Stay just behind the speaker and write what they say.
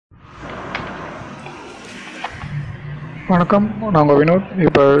வணக்கம், நான் உங்கள் வினோத்.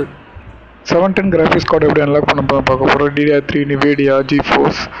 இப்போ 710 கிராஃபிக்ஸ் கார்டு எப்படி அன்லாக் பண்ண பார்க்க போகிறோம். DDR3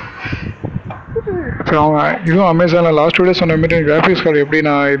 GeForce. இதுவும் அமேசானில் லாஸ்ட் வீடியோ சொன்ன மாதிரி கிராஃபிக்ஸ் கார்டு எப்படி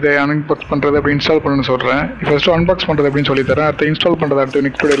நான் இதை அன்பாக்ஸ் பண்ணுறது அப்படி இன்ஸ்டால் பண்ணணும்னு சொல்கிறேன். ஃபஸ்ட்டு அன்பாக்ஸ் பண்ணுறது அப்படின்னு சொல்லித்தரேன். அடுத்து இன்ஸ்டால் பண்ணுறது அடுத்து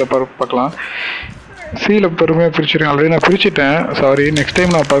நெக்ஸ்ட் வீடியோவில் பார்க்கலாம். சீல பொறுமையாக பிரிச்சுருக்கேன். ஆல்ரெடி நான் பிரிச்சுட்டேன், சாரி. நெக்ஸ்ட்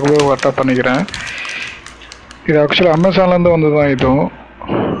டைம் நான் பார்க்கும்போது கரெக்டாக பண்ணிக்கிறேன். இது ஆக்சுவலாக அமேசான்லேருந்து வந்து தான். இதுவும்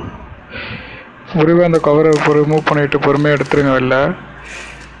பொறுமையாக அந்த கவரை ரிமூவ் பண்ணிவிட்டு பொறுமையாக எடுத்துருங்க வெளில.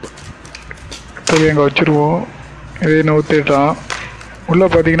 இப்போ எங்கே வச்சுருவோம். இதே நூற்றிட்டான். உள்ளே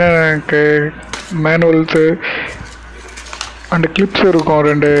பார்த்தீங்கன்னா எனக்கு மேனுவல்ஸு அண்டு கிளிப்ஸ் இருக்கும்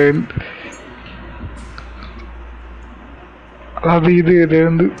ரெண்டு. அதாவது இது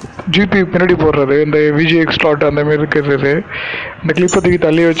வந்து ஜிபி பின்னாடி போடுறது, இந்த VGA ஸ்லாட் அந்தமாரி இருக்கிறது. இந்த கிளிப்பை தூக்கி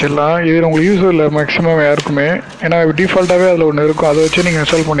தள்ளி வச்சிடலாம். இது உங்களுக்கு யூஸ் இல்லை மேக்ஸிமம் யாருக்குமே, ஏன்னா டிஃபால்ட்டாகவே அதில் ஒன்று இருக்கும். அதை வச்சு நீங்கள்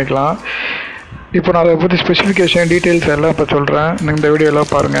இன்ஸ்டால் பண்ணிக்கலாம். இப்போ நான் அதை பற்றி ஸ்பெசிஃபிகேஷன் டீட்டெயில்ஸ் எல்லாம் இப்போ சொல்கிறேன். இந்த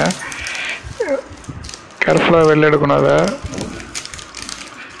வீடியோலாம் பாருங்கள். கேர்ஃபுல்லாக வெளில எடுக்கணும். அதை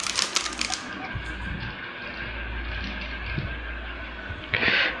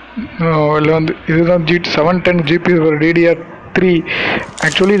இல்லை வந்து இதுதான் 710 GB DDR3.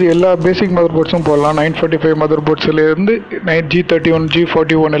 ஆக்சுவலி இது எல்லா பேசிக் மதர் போர்ட்ஸும் போடலாம். 945 மதர் போர்ட்ஸ்லேருந்து G31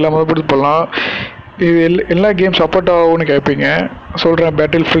 G41 எல்லா மதர் போர்ட்ஸ் போடலாம். இது எல்லா கேம் சப்போர்ட் ஆகும்னு கேட்பீங்க. சொல்கிறேன்,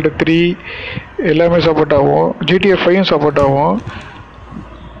 Battlefield 3 எல்லாமே சப்போர்ட் ஆகும். GTA 5 சப்போர்ட் ஆகும்.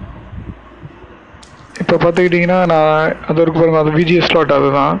 இப்போ பார்த்துக்கிட்டிங்கன்னா நான் அது இருக்கு பாருங்கள், அது VGA ஸ்லாட்.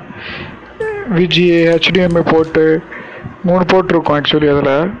 அதுதான் VGA HDMI போர்ட்டு 3 போர்ட் இருக்கும் ஆக்சுவலி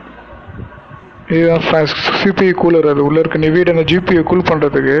அதில். இதுதான் CPU கூலர். அது உள்ளே இருக்க NVIDIA அந்த GPU கூல்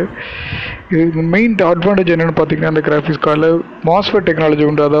பண்ணுறதுக்கு. இது மெயின் அட்வான்டேஜ் என்னென்னு பார்த்தீங்கன்னா, அந்த கிராஃபிக்ஸ் கார்டில் MOSFET டெக்னாலஜி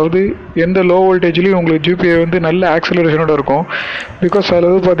உண்டு. அதாவது எந்த லோ வோல்டேஜ்லேயும் உங்களுக்கு GPU வந்து நல்ல ஆக்சலரேஷனோட இருக்கும். பிகாஸ் அதில்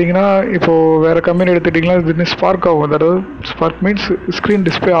வந்து பார்த்தீங்கன்னா, இப்போது வேறு கம்பெனி எடுத்துட்டிங்கன்னா இது ஸ்பார்க் ஆகும். அதாவது spark means screen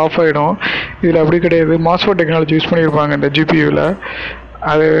display of ஆகிடும். இதில் அப்படி கிடையாது. MOSFET டெக்னாலஜி யூஸ் பண்ணியிருப்பாங்க இந்த GPUவில்.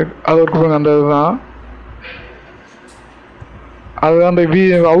 அது ஒரு அந்த இதுதான் அதுதான் அந்த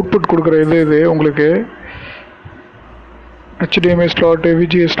அவுட்புட் கொடுக்குற இது உங்களுக்கு HDMI slot,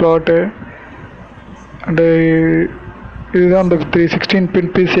 VGA slot and இதுதான் அந்த 316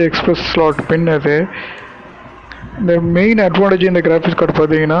 பின் PCI Express ஸ்லாட் பின். அது இந்த மெயின் அட்வான்டேஜ் இந்த கிராஃபிக்ஸ் கார்டு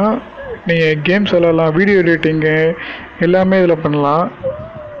பார்த்தீங்கன்னா, நீங்கள் கேம்ஸ் விளாட்லாம், வீடியோ எடிட்டிங்கு எல்லாமே இதில் பண்ணலாம்.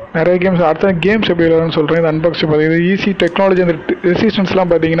 நிறைய கேம்ஸ். அடுத்த கேம்ஸ் எப்படி விளாட்னு சொல்கிறேன். இது அன்பாக்ஸ் பார்த்தீங்கன்னா ஈஸி டெக்னாலஜி. அந்த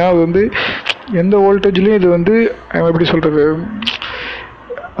ரெசிஸ்டன்ஸ்லாம் பார்த்தீங்கன்னா அது வந்து எந்த வோல்டேஜ்லேயும் இது வந்து எப்படி சொல்கிறது,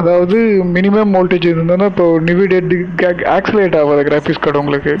 அதாவது மினிமம் வோல்டேஜ் இருந்தால் இப்போ NVIDIA ஆக்சிலேட் ஆகாது கிராஃபிக்ஸ் கார்டு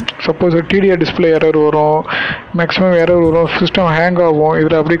உங்களுக்கு. சப்போஸ் TDR டிஸ்பிளே எரர் வரும், மேக்ஸிமம் எரர் வரும், சிஸ்டம் ஹேங் ஆகும்.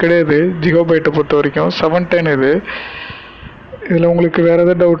 இதில் அப்படி கிடையாது. Gigabyte பொறுத்த வரைக்கும் 710 இது. இதில் உங்களுக்கு வேறு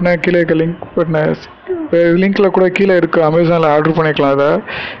எதாவது டவுட்னா கீழே இருக்க லிங்க்கில் கூட கீழே இருக்குது. அமேசானில் ஆர்டர் பண்ணிக்கலாம். அதை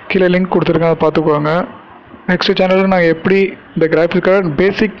கீழே லிங்க் கொடுத்துருக்கேன், அதை பார்த்துக்கோங்க. நெக்ஸ்ட் சேனலில் நான் எப்படி இந்த கிராஃபிக்ஸ் கார்டு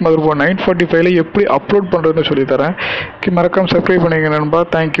பேசிக் மதர் போர்ட் 945 எப்படி அப்லோட் பண்ணுறதுன்னு சொல்லித்தரேன். மறக்காமல் சப்ஸ்கிரைப் பண்ணிங்க நண்பா.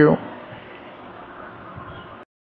 தேங்க்யூ.